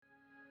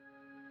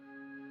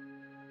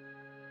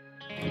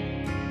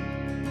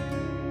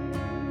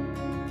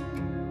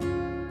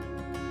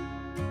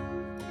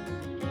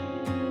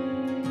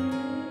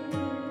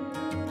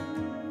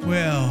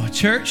Well,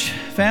 church,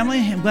 family,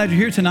 I'm glad you're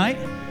here tonight.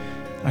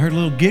 I heard a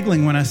little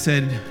giggling when I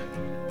said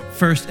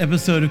first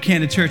episode of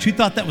Candid Church. Who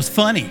thought that was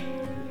funny?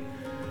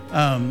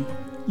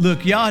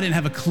 Look, y'all didn't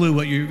have a clue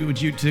what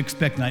you to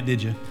expect tonight,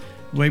 did you?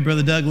 The way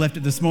Brother Doug left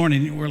it this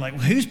morning, we're like,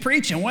 well, who's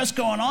preaching? What's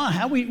going on?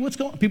 What's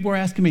going on? People were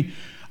asking me,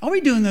 are we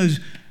doing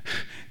those,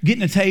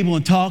 getting a table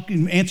and talk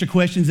and answer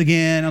questions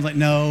again? I was like,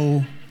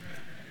 no.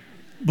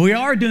 But we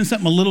are doing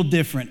something a little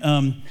different.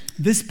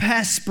 This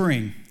past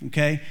spring,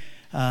 okay,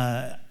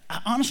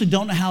 I honestly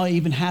don't know how it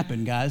even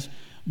happened, guys,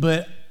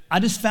 but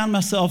I just found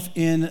myself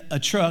in a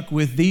truck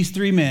with these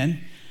three men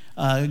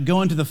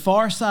going to the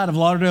far side of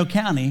Lauderdale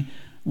County.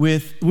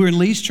 We were in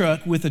Lee's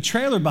truck with a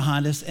trailer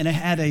behind us, and it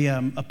had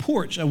a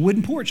porch, a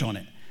wooden porch on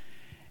it.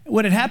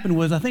 What had happened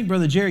was, I think,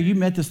 Brother Jerry, you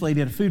met this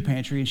lady at a food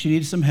pantry, and she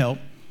needed some help.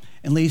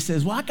 And Lee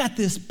says, well, I got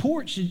this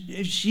porch.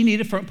 She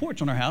needed a front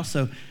porch on her house,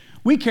 so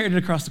we carried it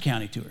across the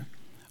county to her.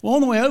 Well,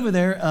 on the way over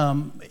there,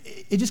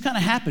 it just kind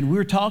of happened. We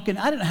were talking.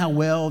 I didn't know how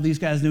well these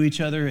guys knew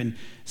each other, and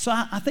so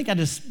I think I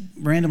just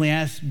randomly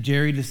asked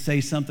Jerry to say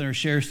something or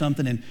share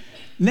something, and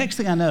next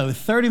thing I know,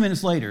 30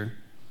 minutes later,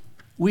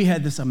 we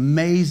had this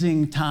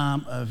amazing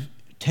time of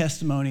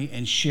testimony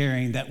and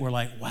sharing that we're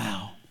like,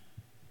 wow.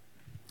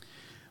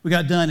 We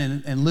got done,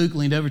 and Luke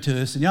leaned over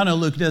to us, and y'all know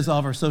Luke does all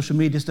of our social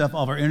media stuff,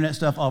 all of our internet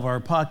stuff, all of our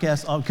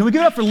podcasts. Can we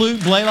give it up for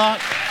Luke Blaylock?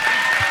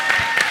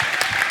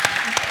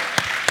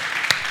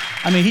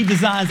 I mean, he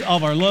designs all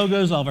of our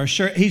logos, all of our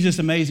shirts. He's just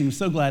amazing. I'm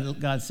so glad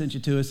that God sent you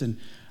to us.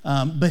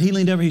 But he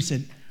leaned over, he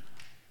said,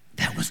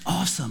 that was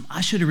awesome.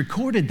 I should have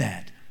recorded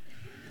that.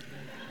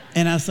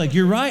 And I was like,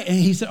 you're right. And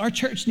he said, our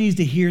church needs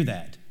to hear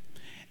that.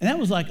 And that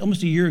was like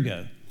almost a year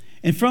ago.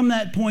 And from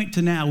that point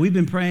to now, we've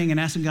been praying and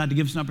asking God to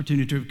give us an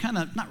opportunity to kind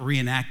of, not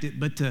reenact it,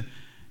 but to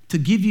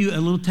give you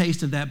a little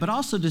taste of that, but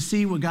also to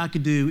see what God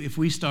could do if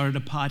we started a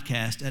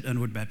podcast at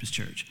Underwood Baptist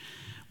Church.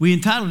 We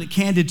entitled it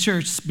Candid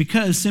Church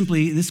because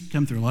simply, this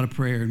came through a lot of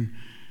prayer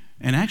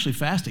and actually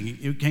fasting.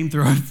 It came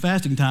through our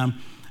fasting time.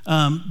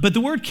 But the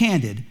word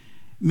candid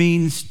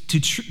means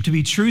to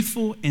be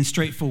truthful and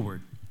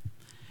straightforward.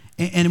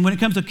 And when it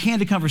comes to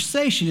candid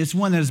conversation, it's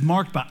one that is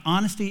marked by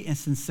honesty and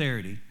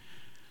sincerity.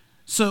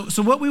 So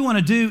what we want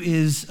to do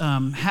is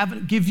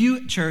give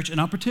you, church, an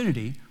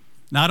opportunity,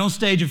 not on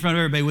stage in front of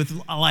everybody with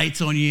lights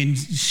on you and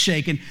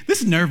shaking. This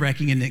is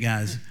nerve-wracking, isn't it,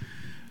 guys?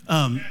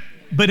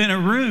 But in a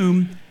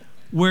room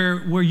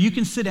where you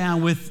can sit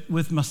down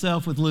with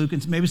myself, with Luke,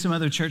 and maybe some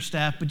other church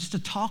staff, but just to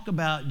talk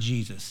about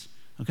Jesus,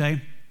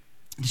 okay?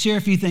 To share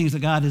a few things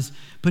that God has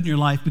put in your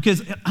life.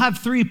 Because I have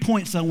 3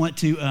 points I want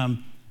to,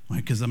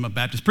 because I'm a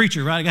Baptist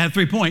preacher, right? I have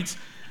 3 points.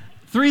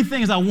 3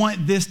 things I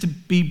want this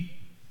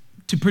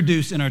to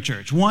produce in our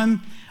church.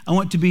 1, I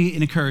want it to be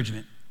an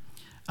encouragement.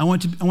 I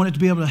want it to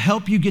be able to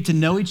help you get to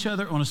know each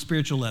other on a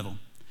spiritual level.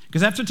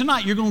 Because after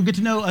tonight, you're going to get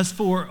to know us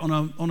four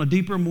on a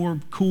deeper, more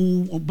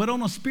cool, but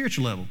on a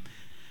spiritual level.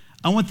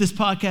 I want this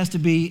podcast to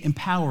be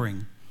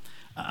empowering.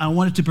 I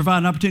want it to provide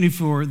an opportunity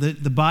for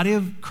the body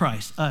of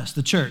Christ, us,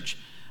 the church,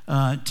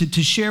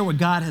 to share what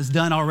God has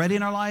done already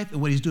in our life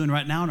and what he's doing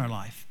right now in our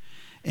life.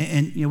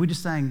 And you know, we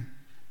just sang,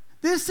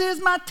 this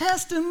is my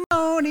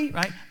testimony,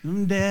 right?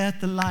 From death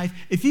to life.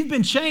 If you've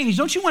been changed,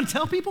 don't you want to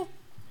tell people?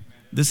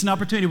 This is an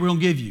opportunity we're going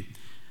to give you.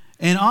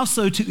 And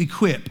also to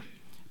equip,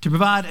 to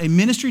provide a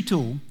ministry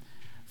tool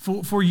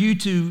for you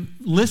to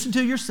listen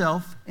to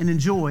yourself and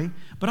enjoy,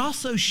 but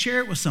also share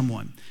it with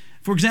someone.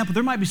 For example,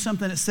 there might be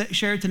something that's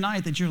shared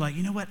tonight that you're like,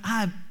 you know what,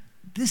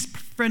 this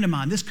friend of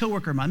mine, this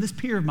coworker of mine, this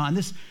peer of mine,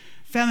 this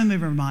family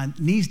member of mine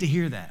needs to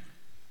hear that.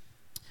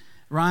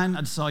 Ryan, I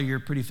just saw your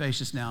pretty face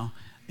just now,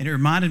 and it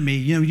reminded me,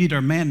 you know, we did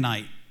our man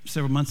night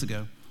several months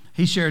ago.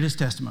 He shared his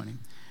testimony.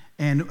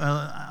 And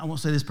I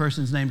won't say this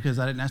person's name because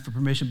I didn't ask for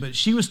permission, but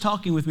she was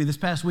talking with me this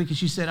past week, and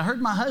she said, I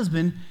heard my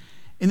husband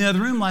in the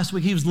other room last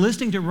week. He was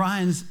listening to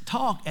Ryan's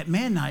talk at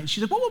man night.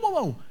 She's like,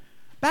 whoa,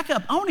 back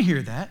up. I want to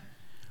hear that.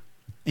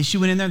 And she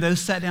went in there,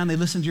 those sat down, they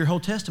listened to your whole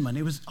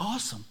testimony. It was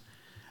awesome.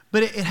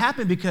 But it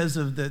happened because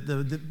of the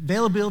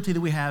availability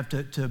that we have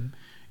to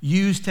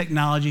use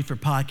technology for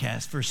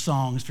podcasts, for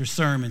songs, for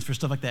sermons, for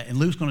stuff like that. And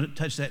Luke's going to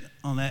touch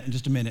on that in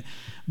just a minute.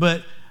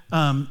 But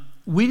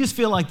we just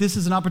feel like this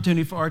is an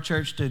opportunity for our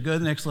church to go to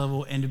the next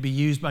level and to be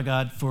used by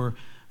God for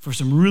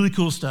some really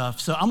cool stuff.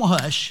 So I'm going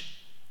to hush.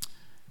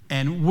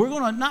 And we're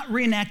going to not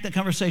reenact that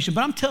conversation,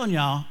 but I'm telling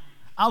y'all,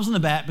 I was in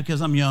the back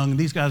because I'm young.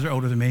 These guys are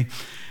older than me.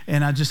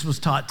 And I just was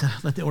taught to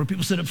let the older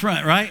people sit up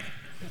front, right?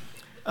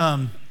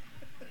 How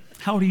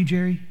old are you,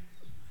 Jerry?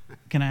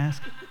 Can I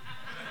ask?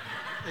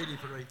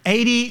 83.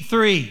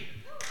 83.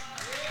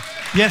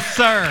 Yes,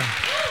 sir.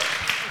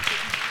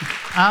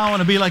 I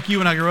want to be like you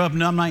when I grow up.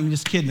 No, I'm not even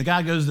just kidding. The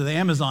guy goes to the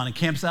Amazon and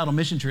camps out on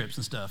mission trips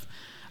and stuff.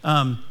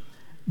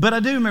 But I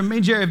do remember, me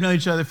and Jerry have known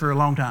each other for a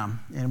long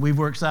time. And we've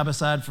worked side by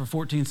side for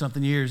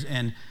 14-something years.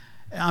 And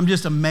I'm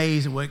just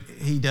amazed at what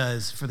he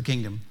does for the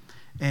kingdom.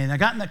 And I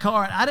got in that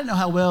car, and I didn't know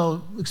how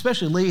well,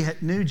 especially Lee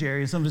knew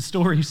Jerry and some of his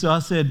stories. So I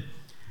said,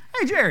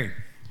 hey, Jerry,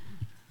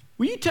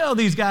 will you tell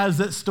these guys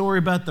that story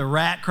about the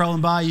rat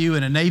crawling by you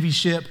in a Navy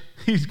ship?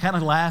 He kind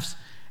of laughs,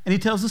 and he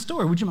tells the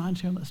story. Would you mind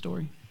sharing that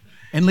story?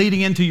 And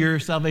leading into your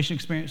salvation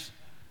experience,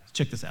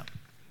 check this out.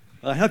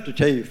 I have to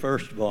tell you,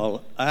 first of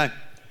all,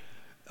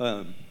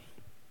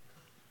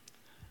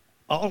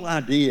 all I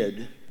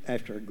did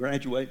after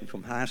graduating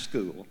from high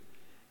school,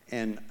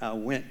 and I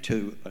went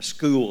to a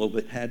school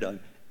that had a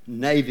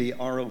Navy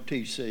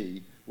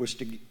ROTC,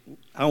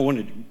 I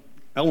wanted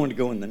to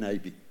go in the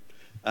Navy.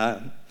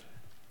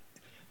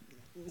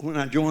 When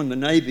I joined the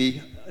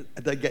Navy,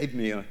 they gave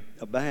me a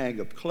bag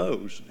of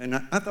clothes, and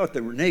I thought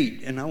they were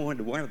neat, and I wanted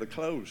to wear the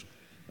clothes.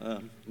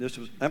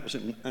 That was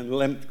in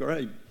 11th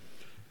grade.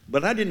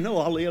 But I didn't know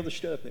all the other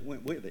stuff that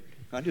went with it.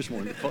 I just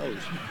wanted the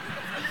clothes.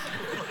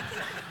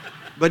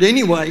 But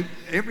anyway,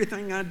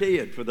 everything I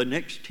did for the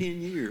next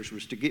 10 years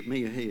was to get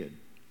me ahead.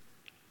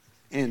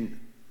 And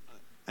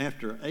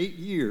after 8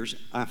 years,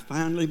 I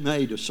finally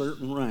made a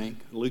certain rank,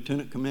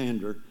 lieutenant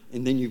commander,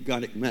 and then you've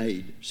got it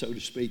made, so to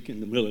speak, in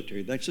the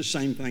military. That's the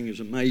same thing as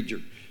a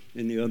major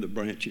in the other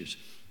branches.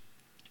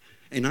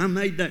 And I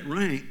made that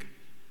rank,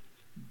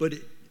 but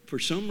for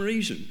some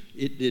reason,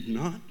 it did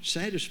not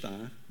satisfy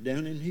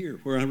down in here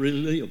where I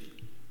really live.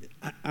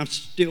 I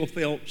still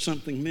felt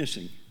something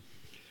missing.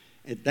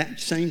 At that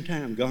same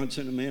time, God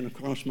sent a man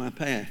across my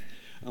path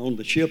on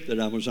the ship that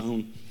I was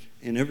on,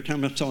 and every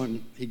time I saw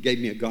him, he gave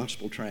me a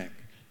gospel tract.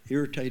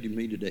 Irritated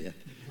me to death.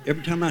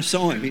 Every time I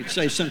saw him, he'd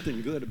say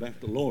something good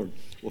about the Lord.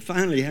 Well,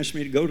 finally, he asked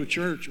me to go to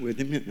church with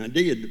him, and I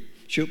did. The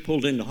ship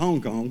pulled into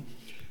Hong Kong,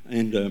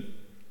 and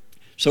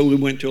so we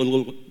went to a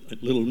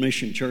little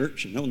mission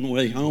church, and on the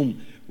way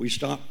home, we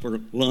stopped for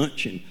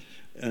lunch and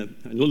a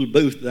little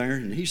booth there,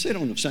 and he sat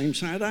on the same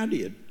side I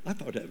did. I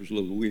thought that was a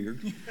little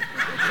weird.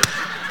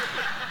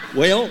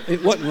 Well,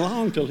 it wasn't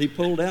long till he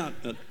pulled out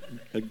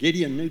a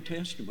Gideon New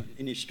Testament,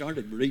 and he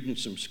started reading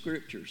some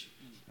scriptures.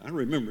 I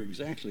remember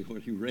exactly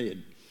what he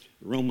read.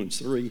 Romans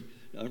 10,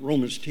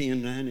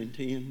 9 and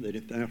 10, that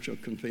if thou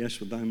shalt confess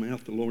with thy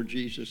mouth the Lord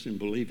Jesus and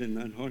believe in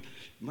thine heart.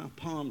 My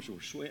palms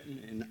were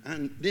sweating,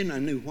 and then I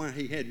knew why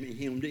he had me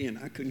hemmed in.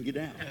 I couldn't get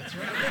out. That's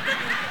right.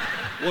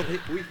 Well,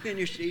 we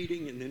finished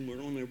eating, and then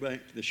we're on our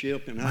back to the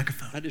ship, and I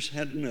just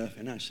had enough.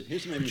 And I said,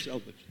 his name was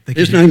Ole.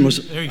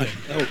 There you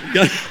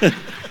go.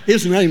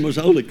 His name was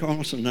Ole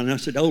Carlson, and I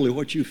said, Ole,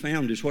 what you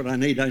found is what I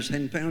need. I just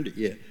hadn't found it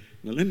yet.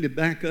 Now, let me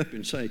back up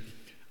and say,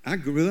 I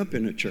grew up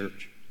in a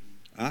church.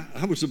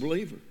 I was a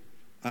believer.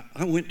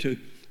 I went to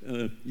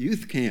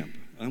youth camp.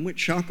 I went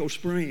to Chaco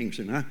Springs,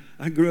 and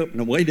I grew up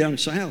way down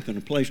south in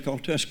a place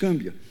called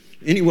Tuscumbia.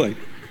 Anyway,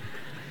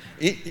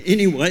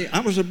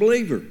 I was a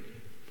believer,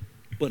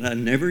 but I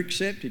never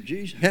accepted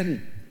Jesus.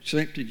 Hadn't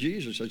accepted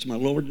Jesus as my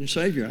Lord and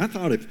Savior. I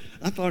thought if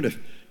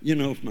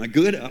if my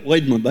good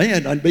outweighed my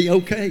bad, I'd be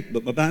okay.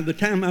 But by the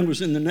time I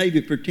was in the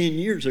Navy for 10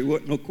 years, there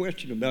wasn't no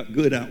question about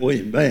good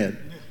outweighing bad.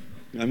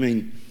 I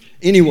mean,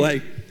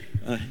 anyway.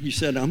 He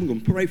said, I'm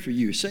going to pray for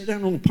you. He sat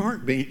down on the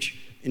park bench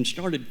and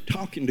started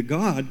talking to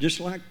God just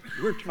like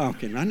we're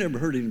talking. I never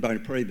heard anybody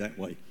pray that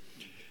way.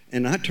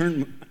 And I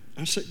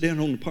sat down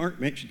on the park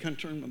bench and kind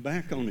of turned my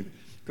back on him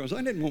because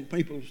I didn't want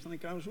people to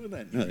think I was with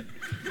that nut.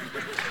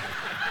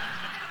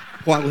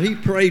 While he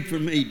prayed for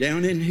me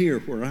down in here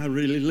where I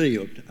really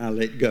lived, I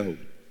let go.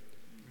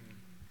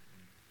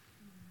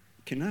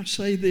 Can I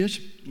say this?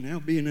 Now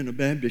being in a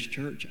Baptist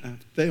church, I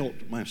felt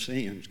my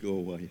sins go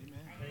away.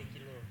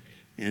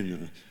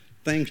 And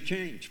things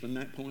changed from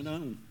that point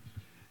on.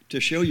 To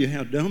show you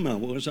how dumb I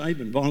was, I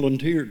even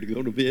volunteered to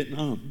go to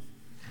Vietnam.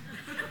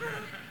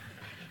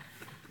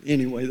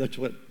 Anyway, that's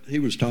what he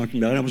was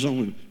talking about. I was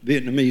on a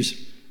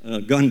Vietnamese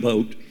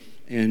gunboat,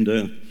 and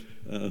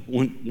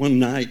one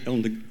night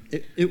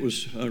it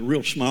was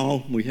real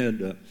small. We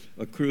had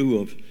a crew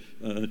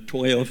of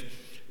 12,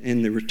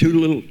 and there were two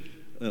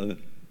little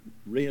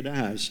red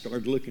eyes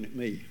started looking at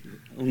me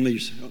on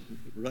these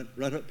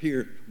right up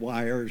here,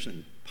 wires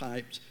and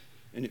pipes.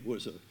 And it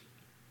was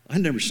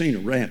I'd never seen a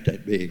rat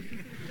that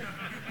big.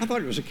 I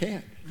thought it was a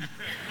cat.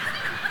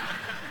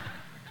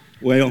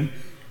 Well,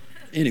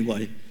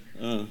 anyway,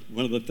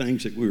 one of the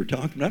things that we were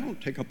talking about, I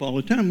don't take up all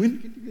the time. When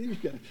get these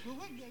guys?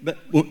 But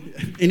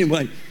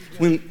anyway,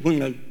 when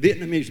a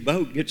Vietnamese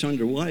boat gets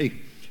underway,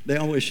 they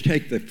always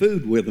take their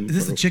food with them. Is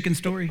this a chicken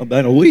story?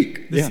 About a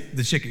week.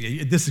 The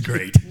chicken. This is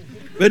great.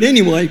 But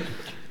anyway,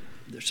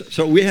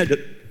 so we had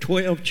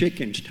 12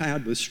 chickens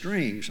tied with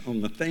strings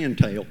on the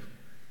fantail.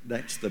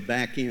 That's the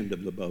back end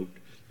of the boat,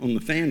 on the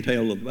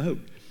fantail of the boat.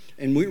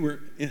 And we were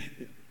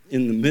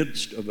in the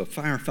midst of a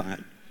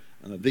firefight.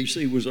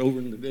 VC was over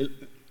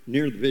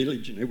near the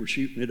village, and they were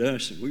shooting at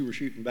us, and we were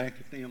shooting back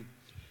at them.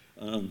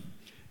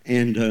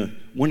 And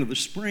one of the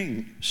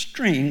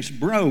strings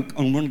broke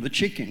on one of the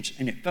chickens,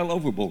 and it fell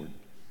overboard.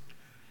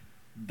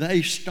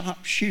 They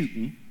stopped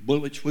shooting,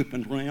 bullets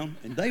whipping around,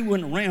 and they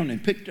went around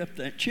and picked up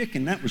that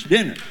chicken. That was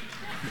dinner.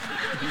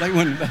 They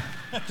went back.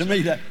 To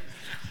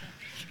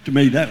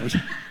me, that was...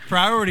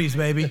 Priorities,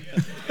 baby.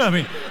 I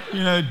mean,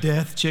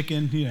 death,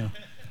 chicken,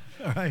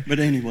 All right. But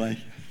anyway,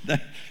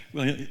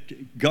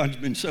 God's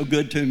been so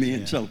good to me,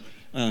 and so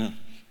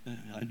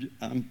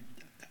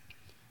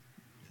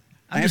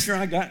after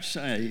I got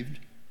saved,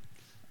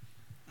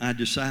 I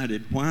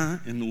decided, why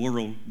in the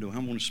world do I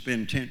want to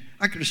spend 10?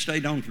 I could have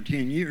stayed on for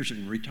 10 years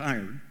and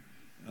retired,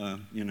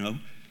 you know.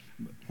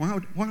 Why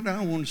do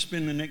I want to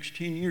spend the next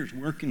 10 years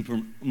working for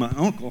my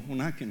uncle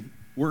when I can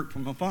work for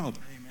my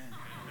father? Amen.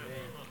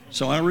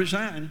 So I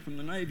resigned from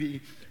the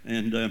Navy,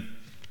 and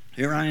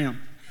here I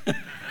am.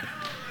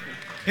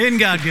 Isn't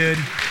God good?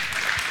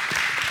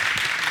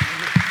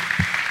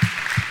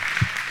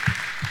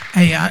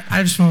 Hey,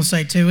 I just want to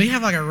say, too, we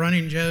have like a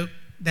running joke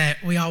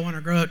that we all want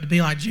to grow up to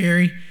be like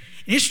Jerry.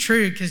 And it's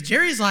true, because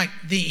Jerry's like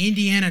the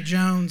Indiana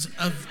Jones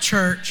of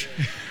church.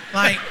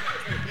 Like,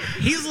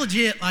 he's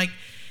legit. Like,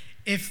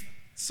 if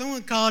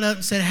someone called up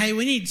and said, hey,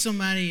 we need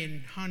somebody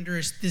in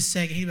Honduras this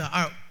second, he'd be like,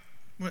 oh,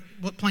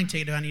 what plane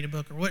ticket do I need to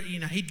book? Or what, you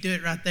know, he'd do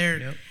it right there.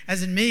 Yep.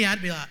 As in me,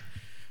 I'd be like,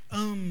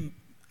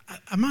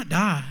 I might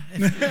die,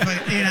 if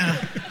I, you know.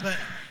 But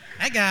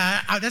that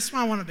guy, that's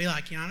why I want to be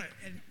like, you know.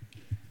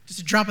 Just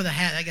a drop of the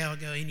hat, that guy will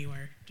go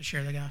anywhere to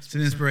share the gospel. It's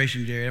an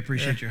inspiration, Jerry. I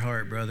appreciate your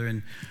heart, brother.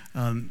 And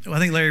I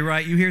think Larry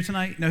Wright, you here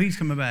tonight? No, he's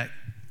coming back.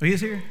 Oh, he is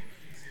here?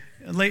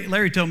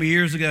 Larry told me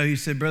years ago, he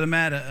said, Brother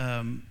Matt,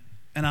 and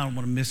I don't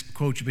want to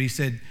misquote you, but he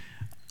said,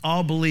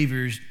 all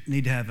believers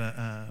need to have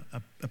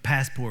a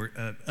passport,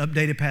 an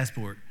updated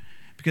passport.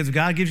 Because if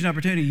God gives you an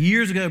opportunity.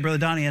 Years ago, Brother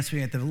Donnie asked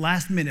me at the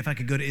last minute if I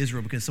could go to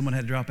Israel because someone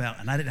had to drop out,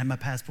 and I didn't have my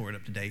passport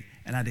up to date,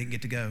 and I didn't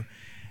get to go.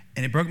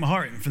 And it broke my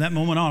heart. And from that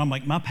moment on, I'm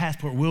like, my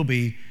passport will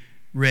be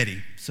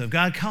ready. So if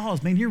God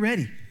calls, man, you're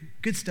ready.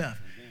 Good stuff.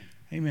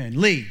 Amen.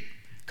 Lee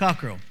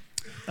Cockrell.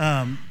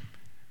 I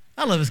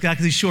love this guy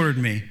because he's shorter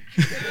than me.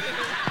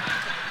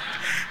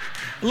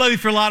 I love you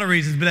for a lot of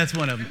reasons, but that's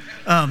one of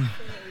them.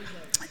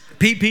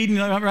 Pete,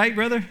 right,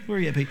 brother? Where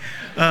are you at, Pete?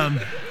 And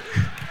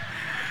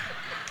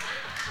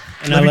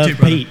I love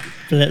Pete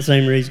for that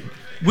same reason.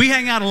 We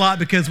hang out a lot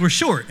because we're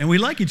short and we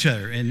like each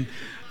other. And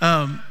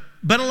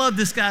but I love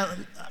this guy.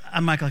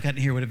 I'm Michael. I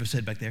couldn't hear whatever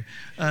said back there.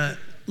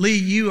 Lee,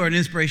 you are an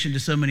inspiration to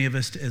so many of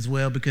us as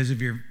well because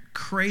of your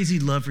crazy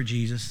love for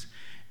Jesus,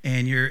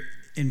 and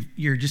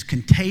you're just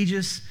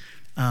contagious.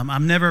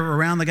 I'm never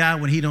around the guy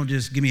when he don't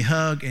just give me a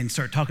hug and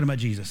start talking about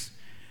Jesus.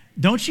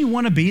 Don't you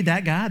want to be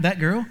that guy, that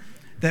girl,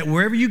 that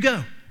wherever you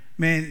go,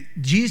 man,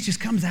 Jesus just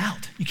comes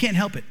out. You can't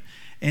help it.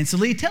 And so,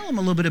 Lee, tell them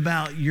a little bit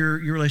about your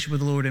relationship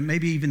with the Lord and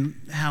maybe even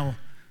how,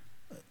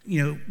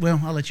 well,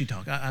 I'll let you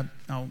talk.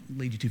 I'll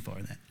lead you too far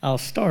in that. I'll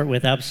start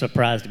with, I'm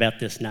surprised about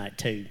this night,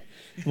 too.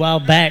 A while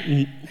back,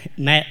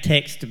 Matt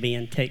texted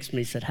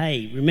me, said,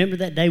 hey, remember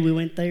that day we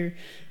went there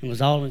and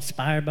was all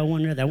inspired by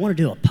one another? I want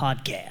to do a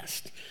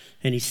podcast.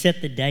 And he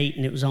set the date,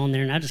 and it was on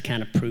there, and I just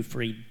kind of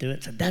proofread through it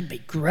and said, that'd be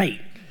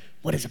great.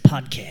 What is a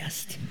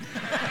podcast?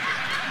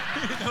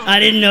 I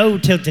didn't know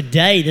till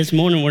today, this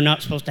morning, we're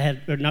not going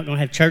to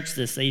have church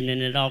this evening,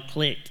 and it all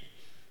clicked.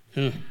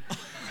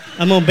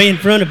 I'm going to be in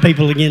front of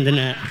people again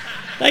tonight.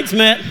 Thanks,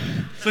 Matt.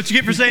 That's what you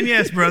get for saying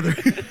yes, brother.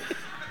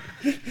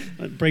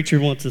 The preacher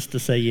wants us to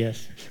say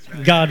yes.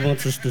 God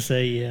wants us to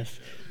say yes.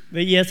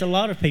 But yes, a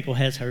lot of people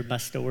has heard my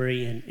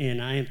story,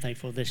 and I am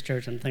thankful for this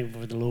church. I'm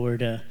thankful for the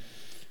Lord.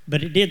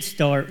 But it did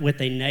start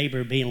with a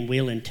neighbor being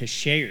willing to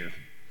share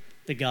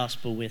the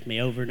gospel with me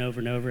over and over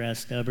and over. I was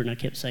stubborn. I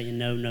kept saying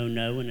no, no,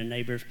 no. And a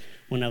neighbor,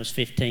 when I was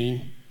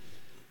 15,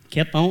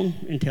 kept on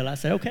until I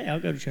said, okay, I'll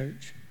go to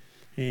church.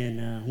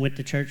 And went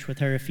to church with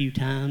her a few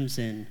times,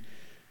 and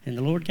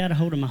the Lord got a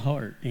hold of my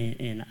heart,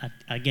 and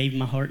I gave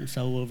my heart and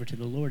soul over to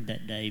the Lord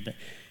that day. But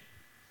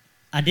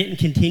I didn't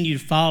continue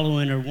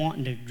following or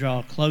wanting to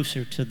draw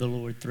closer to the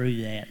Lord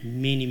through that.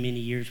 Many, many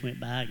years went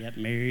by. I got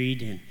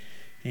married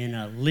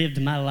and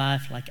lived my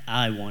life like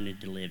I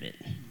wanted to live it.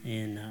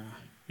 And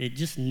it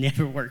just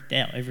never worked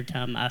out. Every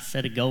time I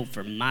set a goal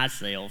for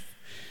myself,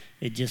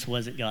 it just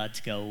wasn't God's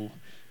goal.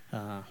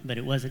 But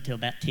it wasn't until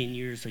about 10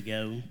 years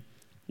ago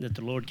that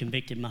the Lord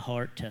convicted my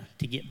heart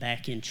to get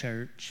back in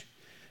church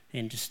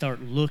and to start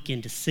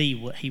looking to see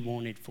what he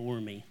wanted for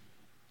me.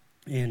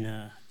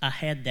 And I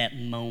had that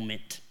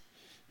moment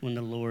when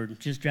the Lord,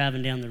 just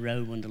driving down the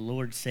road, when the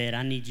Lord said,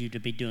 I need you to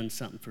be doing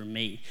something for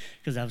me.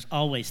 Because I was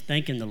always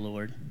thanking the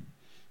Lord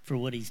for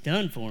what he's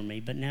done for me,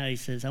 but now he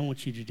says, I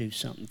want you to do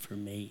something for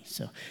me.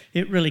 So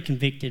it really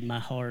convicted my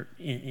heart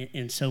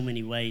in so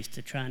many ways,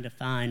 to trying to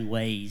find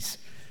ways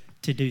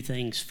to do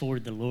things for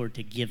the Lord,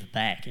 to give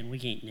back. And we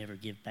can't never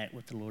give back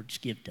what the Lord's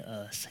give to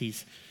us.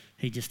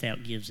 He just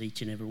outgives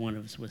each and every one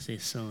of us with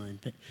his son.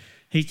 But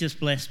he's just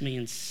blessed me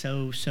in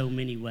so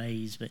many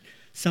ways. But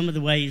some of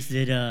the ways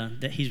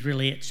that he's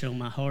really etched on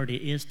my heart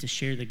is to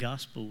share the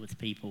gospel with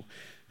people.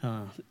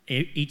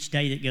 Each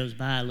day that goes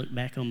by, I look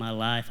back on my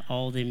life,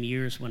 all them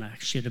years when I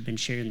should have been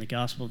sharing the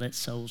gospel, that's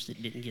souls that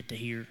didn't get to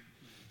hear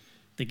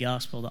the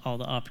gospel, all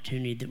the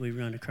opportunity that we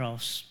run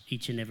across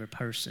each and every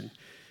person.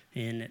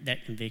 And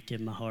that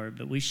convicted my heart.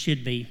 But we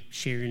should be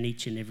sharing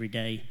each and every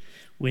day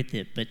with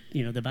it. But,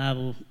 the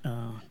Bible,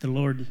 the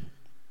Lord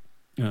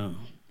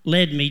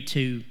led me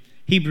to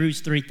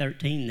Hebrews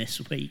 3:13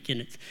 this week.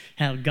 And it's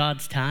how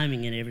God's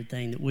timing and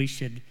everything, that we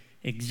should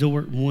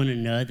exhort one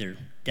another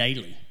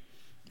daily.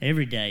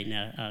 Every day,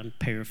 now I'm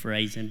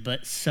paraphrasing,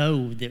 but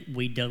so that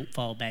we don't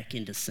fall back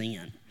into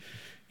sin.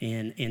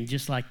 And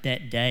just like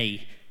that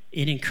day,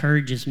 it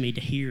encourages me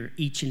to hear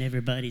each and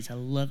everybody's. I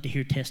love to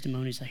hear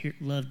testimonies.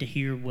 Love to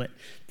hear what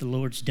the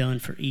Lord's done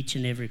for each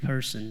and every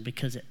person,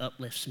 because it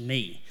uplifts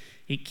me.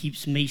 It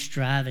keeps me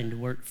striving to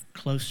work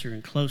closer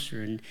and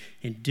closer and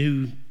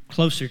do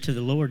closer to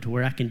the Lord to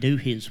where I can do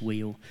His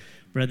will.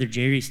 Brother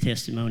Jerry's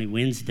testimony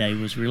Wednesday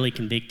was really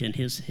convicting.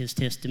 His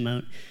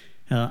testimony,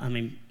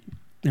 Brother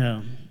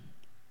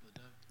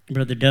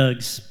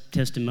Doug's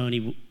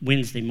testimony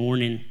Wednesday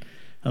morning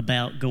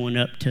about going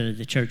up to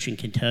the church in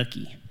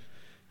Kentucky.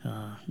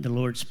 The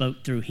Lord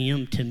spoke through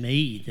him to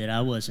me that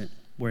I wasn't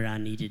where I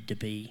needed to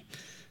be.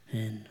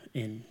 And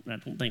I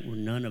don't think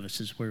none of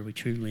us is where we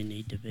truly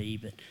need to be.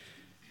 But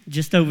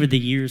just over the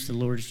years, the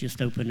Lord has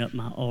just opened up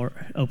my heart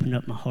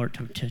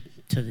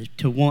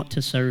to want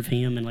to serve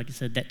Him. And like I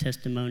said, that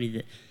testimony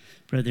that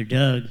Brother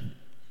Doug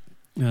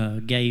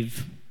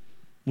gave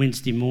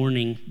Wednesday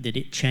morning, that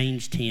it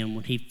changed him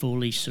when he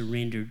fully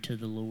surrendered to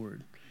the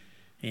Lord.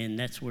 And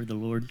that's where the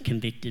Lord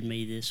convicted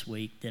me this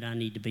week, that I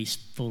need to be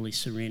fully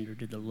surrendered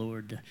to the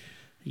Lord.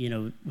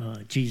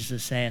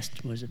 Jesus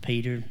asked, was it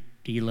Peter,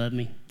 do you love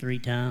me? 3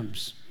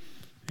 times.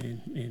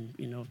 And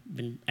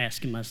been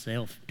asking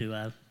myself, do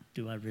I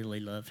really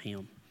love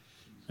Him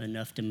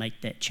enough to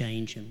make that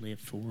change and live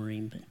for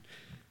Him?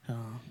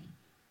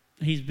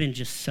 But He's been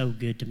just so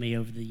good to me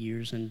over the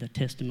years, and the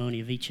testimony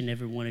of each and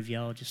every one of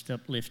y'all just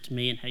uplifts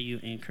me and how you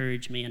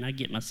encourage me, and I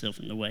get myself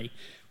in the way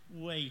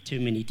too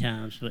many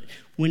times. But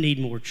we need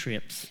more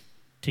trips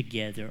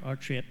together. Our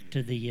trip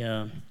to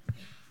the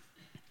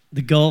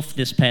Gulf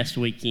this past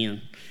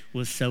weekend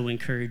was so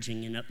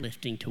encouraging and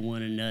uplifting to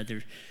one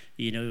another.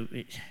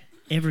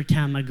 Every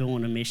time I go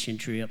on a mission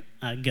trip,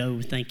 I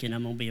go thinking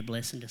I'm going to be a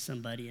blessing to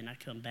somebody, and I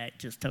come back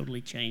just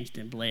totally changed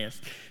and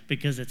blessed,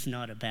 because it's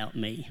not about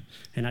me,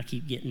 and I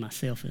keep getting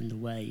myself in the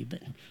way.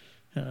 But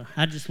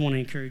I just want to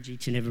encourage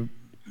each and every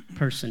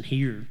person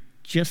here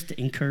just to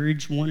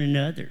encourage one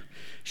another.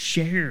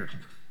 Share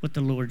what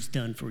the Lord's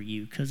done for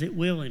you, because it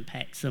will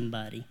impact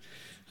somebody.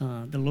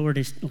 The Lord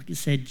is, like I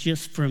said,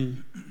 just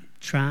from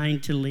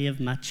trying to live,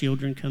 my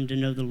children come to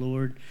know the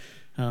Lord,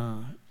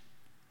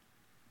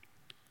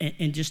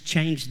 and just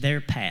change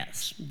their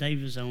paths.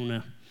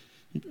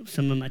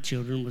 Some of my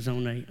children was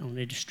on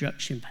a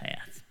destruction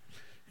path.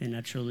 And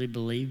I truly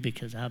believe,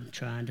 because I'm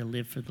trying to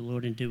live for the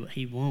Lord and do what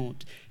He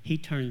wants, He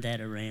turned that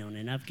around.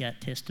 And I've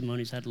got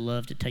testimonies I'd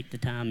love to take the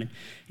time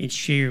and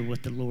share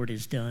what the Lord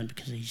has done,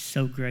 because He's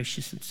so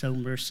gracious and so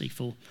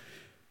merciful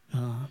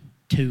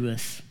to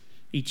us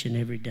each and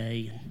every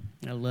day.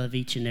 And I love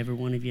each and every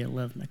one of you. I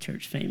love my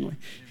church family.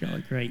 Y'all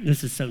are great.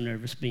 This is so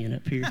nervous being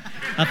up here.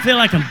 I feel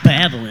like I'm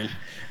babbling.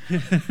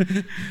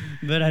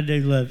 But I do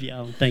love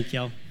y'all. Thank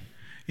y'all.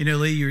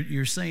 Lee,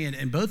 you're saying,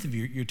 and both of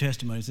your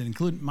testimonies, and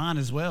including mine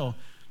as well,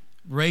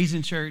 raised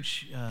in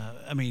church.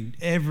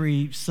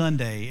 Every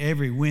Sunday,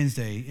 every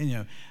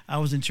Wednesday, I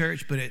was in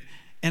church,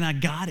 and I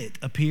got it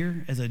up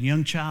here as a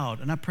young child,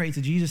 and I prayed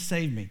to Jesus,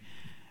 save me.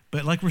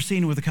 But like we're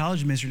seeing with the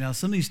college ministry now,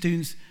 some of these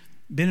students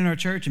been in our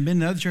church and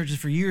been in other churches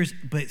for years,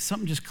 but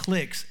something just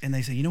clicks, and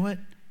they say, you know what?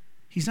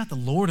 He's not the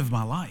Lord of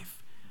my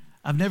life.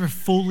 I've never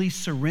fully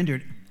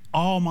surrendered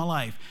all my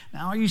life.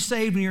 Now, are you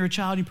saved when you're a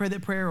child and you pray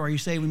that prayer, or are you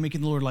saved when you're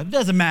making the Lord life? It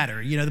doesn't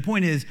matter. The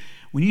point is,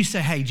 when you say,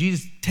 hey,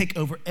 Jesus, take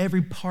over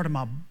every part of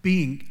my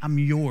being, I'm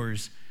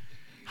yours.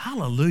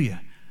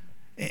 Hallelujah.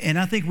 And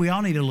I think we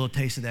all need a little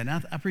taste of that. And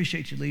I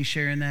appreciate you, Lee,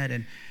 sharing that.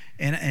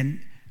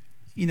 And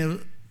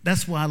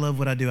that's why I love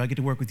what I do. I get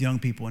to work with young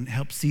people and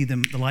help see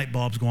them, the light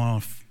bulbs going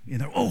off.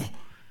 Oh,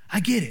 I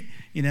get it.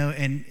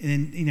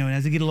 And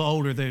as they get a little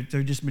older,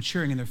 they're just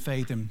maturing in their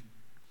faith. And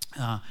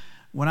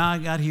when I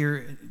got here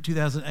in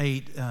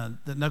 2008,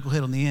 the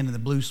knucklehead on the end of the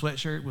blue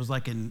sweatshirt was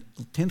like in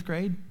 10th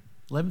grade,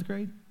 11th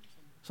grade,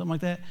 something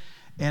like that.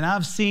 And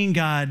I've seen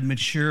God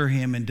mature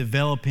him and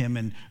develop him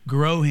and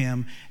grow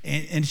him.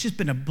 And it's just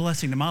been a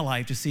blessing to my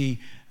life to see,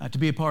 to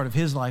be a part of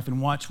his life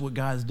and watch what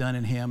God's done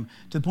in him,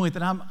 to the point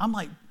that I'm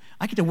like,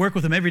 I get to work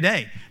with him every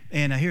day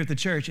and here at the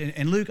church.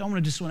 And Luke, I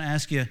want to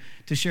ask you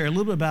to share a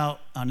little bit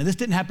about, now this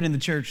didn't happen in the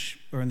church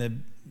or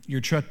in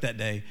your truck that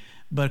day,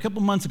 but a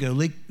couple months ago,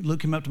 Luke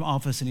came up to my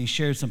office and he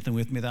shared something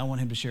with me that I want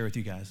him to share with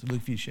you guys.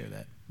 Luke, if you share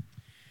that.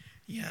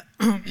 Yeah.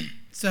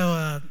 So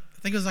I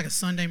think it was like a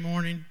Sunday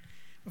morning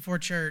before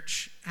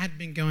church. I had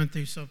been going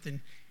through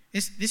something.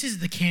 This is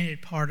the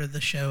candid part of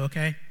the show,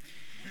 okay?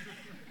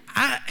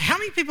 How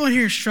many people in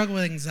here struggle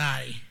with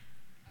anxiety?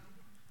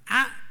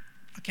 I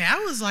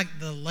was like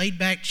the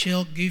laid-back,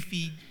 chill,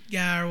 goofy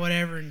guy or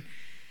whatever, and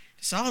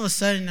just all of a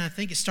sudden, I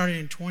think it started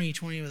in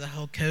 2020 with the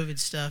whole COVID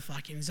stuff,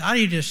 like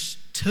anxiety just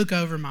took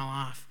over my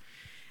life.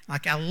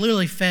 Like I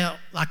literally felt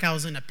like I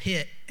was in a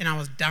pit and I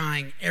was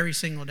dying every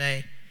single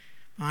day.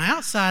 On the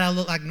outside, I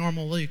looked like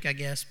normal Luke, I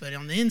guess, but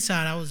on the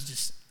inside, I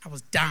was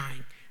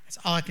dying. That's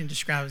all I can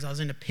describe, is I was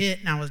in a pit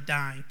and I was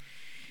dying.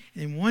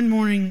 And then one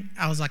morning,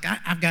 I was like,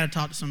 I've got to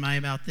talk to somebody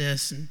about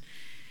this, and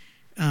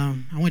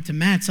I went to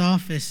Matt's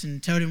office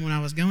and told him what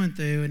I was going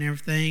through and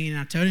everything, and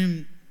I told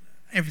him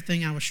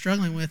everything I was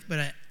struggling with,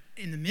 but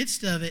in the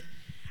midst of it,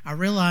 I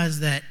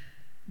realized that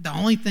the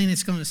only thing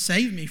that's going to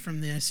save me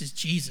from this is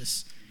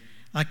Jesus.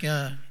 Like,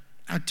 I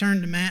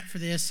turned to Matt for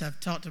this. I've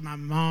talked to my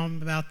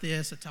mom about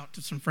this. I talked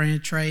to some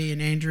friends, Trey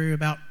and Andrew,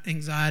 about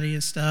anxiety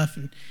and stuff.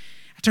 And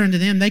I turned to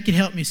them. They could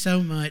help me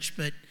so much,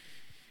 but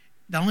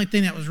the only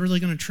thing that was really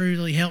going to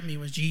truly help me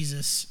was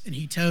Jesus. And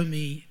he told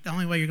me the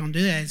only way you're going to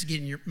do that is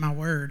get in my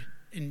word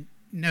and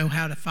know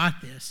how to fight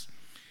this.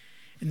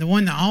 And the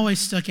one that always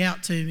stuck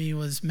out to me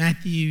was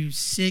Matthew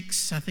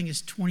 6, I think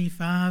it's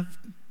 25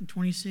 and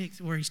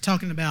 26, where he's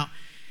talking about,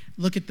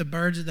 look at the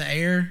birds of the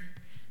air,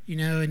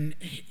 and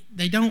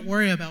they don't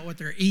worry about what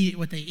they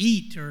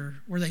eat or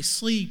where they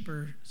sleep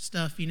or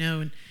stuff,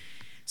 And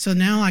so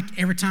now, like,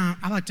 every time,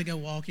 I like to go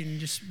walking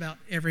just about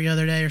every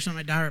other day or something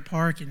at Direct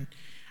Park, and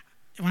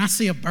when I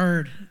see a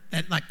bird,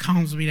 that, like,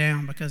 calms me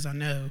down because I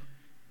know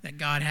that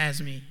God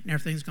has me and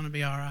everything's going to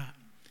be all right.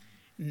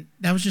 And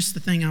that was just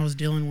the thing I was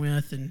dealing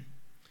with, and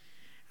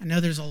I know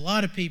there's a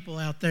lot of people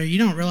out there. You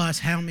don't realize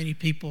how many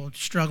people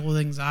struggle with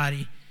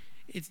anxiety.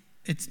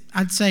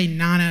 I'd say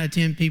 9 out of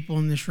 10 people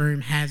in this room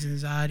has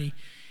anxiety,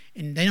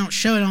 and they don't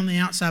show it on the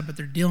outside, but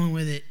they're dealing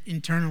with it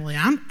internally.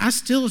 I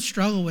still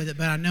struggle with it,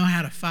 but I know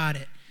how to fight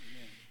it,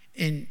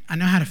 and I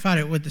know how to fight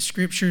it with the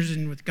scriptures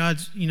and with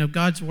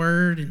God's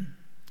word.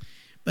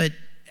 But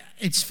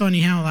it's funny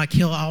how, like,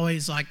 he'll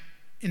always, like,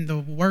 in the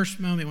worst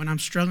moment when I'm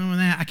struggling with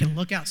that, I can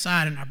look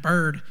outside and a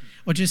bird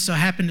will just so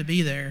happen to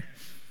be there.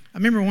 I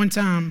remember one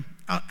time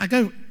I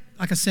go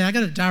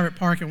to Direct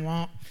Park and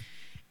walk.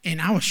 And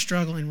I was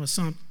struggling with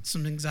some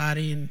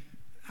anxiety, and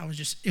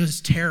it was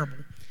terrible.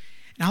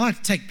 And I like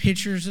to take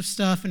pictures of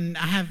stuff, and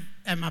I have,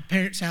 at my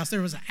parents' house, there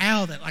was an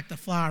owl that liked to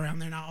fly around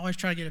there, and I always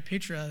try to get a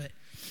picture of it.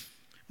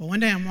 Well, one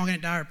day I'm walking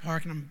at Direct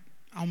Park, and I'm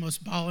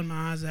almost bawling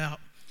my eyes out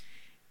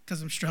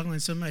because I'm struggling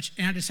so much.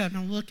 And I just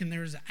happened to look, and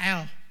there was an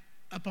owl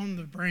up on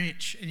the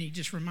branch, and he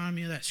just reminded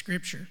me of that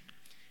scripture.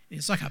 And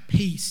it's like a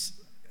peace.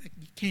 Like,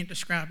 you can't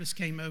describe this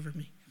came over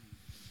me.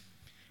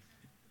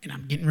 And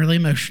I'm getting really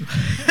emotional.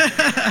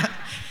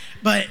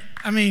 But,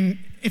 I mean,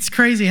 it's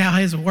crazy how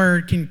his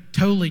word can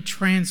totally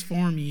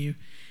transform you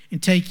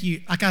and take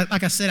you. Like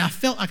I said, I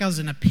felt like I was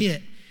in a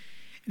pit.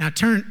 And I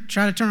tried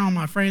to turn on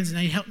my friends, and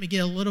they helped me get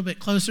a little bit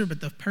closer,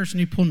 but the person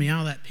who pulled me out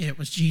of that pit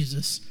was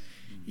Jesus,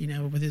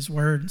 with his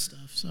word and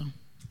stuff. So,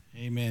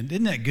 amen.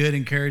 Isn't that good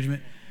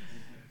encouragement?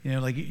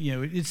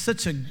 It's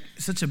such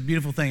a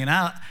beautiful thing.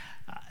 And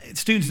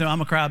students know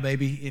I'm a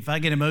crybaby. If I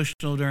get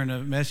emotional during a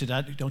message,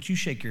 don't you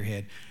shake your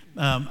head.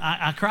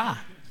 I cry.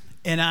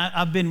 And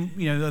I've been,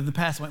 the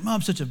past, I'm like, Mom,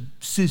 I'm such a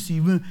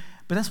sissy.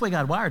 But that's the way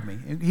God wired me.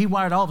 He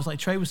wired all of us. Like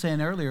Trey was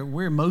saying earlier,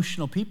 we're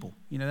emotional people.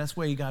 That's the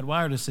way God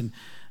wired us. And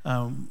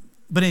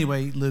but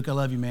anyway, Luke, I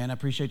love you, man. I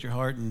appreciate your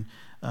heart. And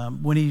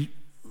when he,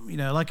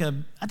 I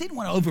didn't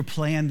want to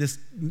overplan this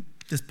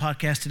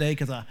podcast today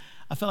because I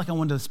felt like I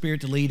wanted the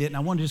Spirit to lead it. And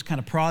I wanted to just kind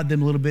of prod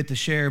them a little bit to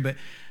share. But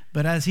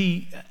as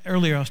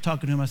earlier I was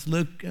talking to him, I said,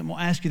 Luke, I'm going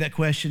to ask you that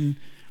question.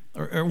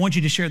 Or I want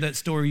you to share that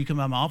story. You come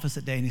by my office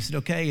that day. And he said,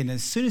 okay. And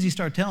as soon as he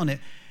started telling it,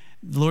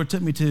 the Lord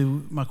took me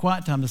to my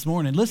quiet time this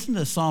morning. Listen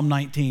to Psalm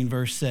 19,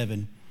 verse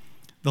 7.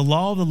 The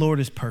law of the Lord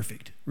is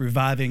perfect,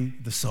 reviving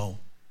the soul.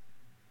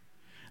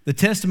 The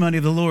testimony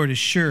of the Lord is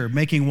sure,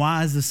 making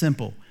wise the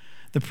simple.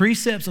 The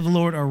precepts of the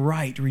Lord are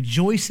right,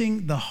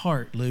 rejoicing the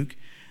heart, Luke.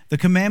 The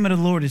commandment of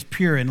the Lord is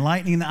pure,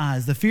 enlightening the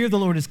eyes. The fear of the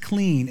Lord is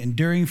clean,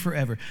 enduring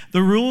forever.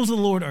 The rules of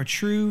the Lord are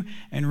true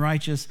and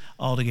righteous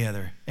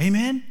altogether.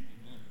 Amen?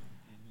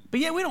 But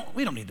yeah, we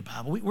don't need the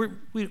Bible. We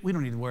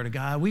don't need the Word of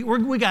God.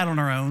 We got on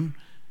our own.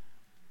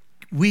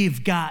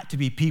 We've got to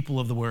be people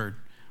of the Word.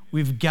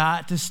 We've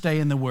got to stay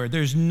in the Word.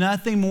 There's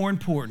nothing more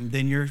important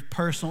than your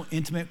personal,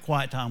 intimate,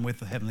 quiet time with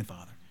the Heavenly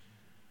Father.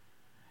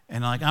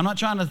 And I'm not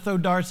trying to throw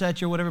darts at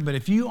you or whatever, but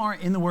if you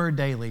aren't in the Word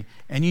daily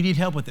and you need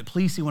help with it,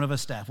 please see one of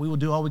us staff. We will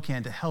do all we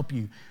can to help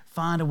you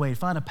find a way,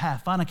 find a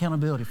path, find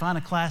accountability, find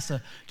a class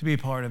to be a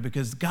part of,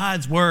 because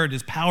God's Word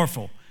is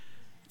powerful.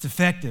 It's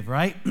effective,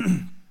 right?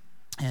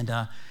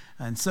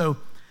 And so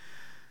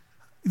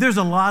there's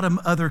a lot of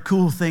other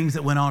cool things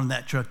that went on in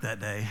that truck that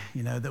day,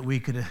 that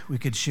we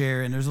could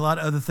share. And there's a lot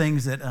of other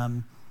things that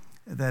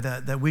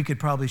that we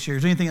could probably share.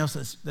 Is there anything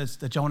else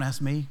that y'all want to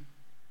ask me,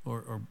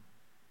 or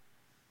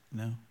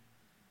no?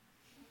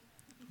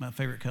 My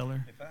favorite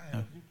color.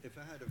 If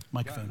I had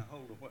microphone. gotten a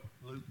hold of what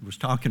Luke was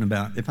talking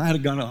about, if I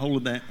had gotten a hold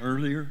of that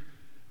earlier,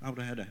 I would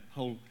have had a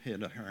whole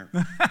head of hair.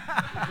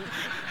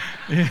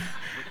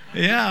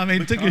 Yeah, I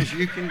mean, because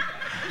you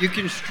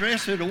can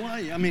stress it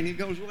away. I mean, it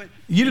goes away.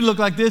 You'd look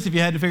like this if you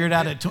had to figure it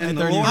out at 30.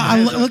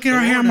 Look at her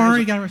hair. I'm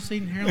already got a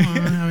receding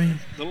hairline.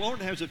 The Lord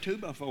has a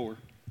 2x4.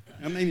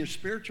 I mean, a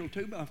spiritual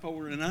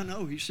 2x4, and I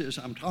know He says,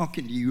 "I'm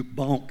talking to you,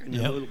 bonk," and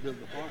a little bit of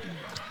the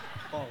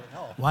fall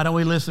off. Why don't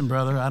we listen,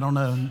 brother? I don't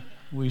know.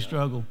 We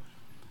struggle.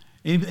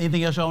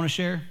 Anything else y'all want to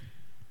share?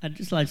 I'd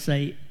just like to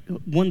say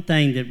one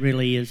thing that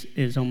really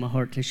is on my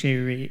heart to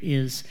share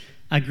is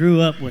I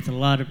grew up with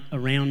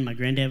around, my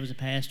granddad was a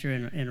pastor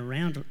and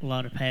around a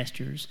lot of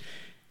pastors.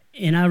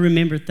 And I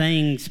remember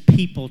things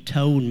people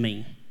told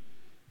me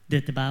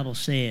that the Bible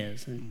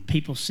says, and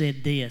people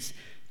said this.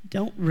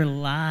 don't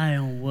rely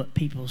on what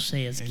people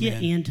says. Amen.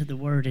 Get into the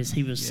word, as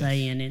he was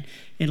saying,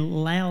 and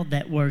allow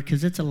that word,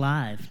 because it's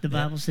alive. The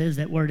Bible says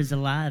that word is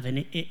alive,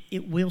 and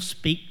it will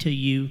speak to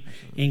you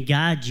and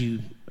guide you,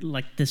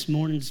 like this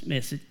morning's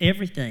message.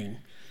 Everything,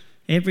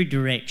 every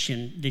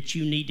direction that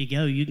you need to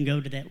go, you can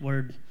go to that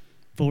word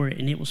for it,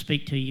 and it will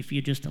speak to you if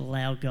you just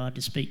allow God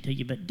to speak to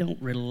you. But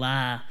don't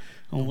rely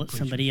on what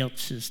somebody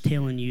else is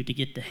telling you to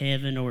get to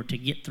heaven or to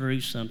get through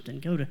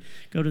something. Go to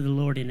the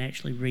Lord and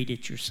actually read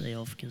it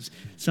yourself, because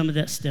some of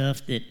that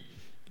stuff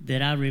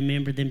that I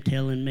remember them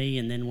telling me,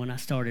 and then when I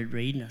started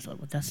reading, I thought,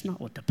 well, that's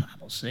not what the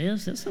Bible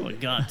says. That's not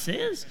what God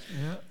says.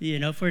 You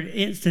know, for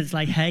instance,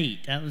 like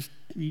hate.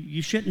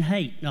 You shouldn't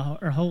hate.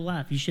 Our whole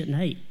life, you shouldn't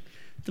hate.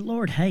 The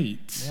Lord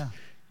hates. Yeah.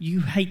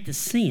 You hate the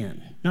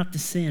sin, not the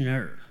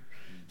sinner.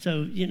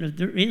 So, you know,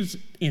 there is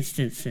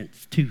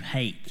instances to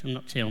hate. I'm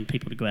not telling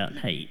people to go out and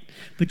hate.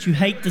 But you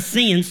hate the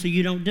sin so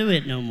you don't do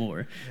it no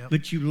more. Yep.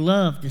 But you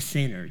love the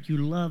sinner. You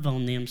love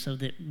on them so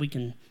that we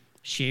can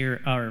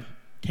share our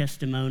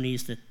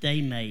testimonies that they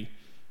may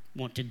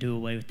want to do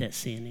away with that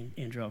sin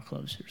and draw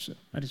closer. So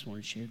I just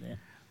wanted to share that.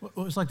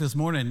 Well, it's like this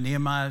morning,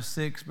 Nehemiah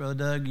 6, Brother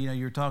Doug, you know,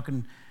 you were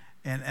talking,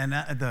 and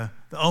the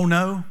oh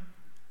no,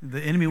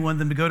 the enemy wanted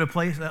them to go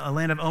to a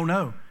land of oh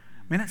no.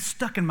 Man, that's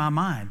stuck in my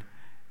mind.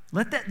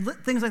 Let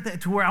things like